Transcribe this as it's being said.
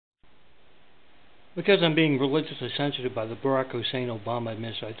Because I'm being religiously censored by the Barack Hussein Obama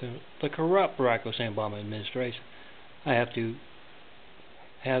administration, the corrupt Barack Hussein Obama administration, I have to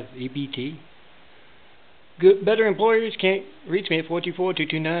have EBT. Good, better employers can't reach me at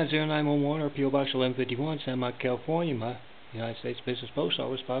 424-229-0911 or P.O. Box 1151, San Marcos, California, my United States Business Post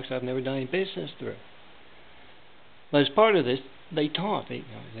Office box I've never done any business through. But as part of this, they taunt. They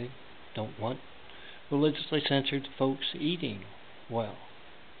don't want religiously censored folks eating well.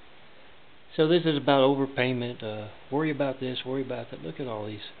 So this is about overpayment, worry about this, worry about that. Look at all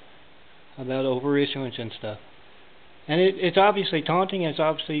these, about overissuance and stuff. And it's obviously taunting, it's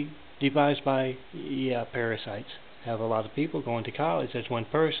obviously devised by parasites. Have a lot of people going to college as one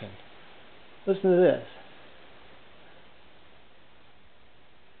person. Listen to this.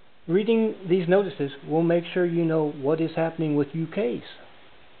 Reading these notices will make sure you know what is happening with your case.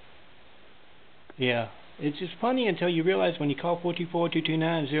 Yeah, it's just funny until you realize when you call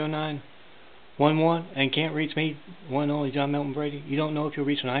 424-229-0911 and can't reach me, one only John Melton Brady, you don't know if you'll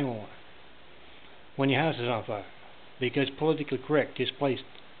reach 911 when your house is on fire, because politically correct displaced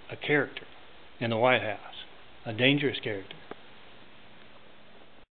a character in the White House, a dangerous character.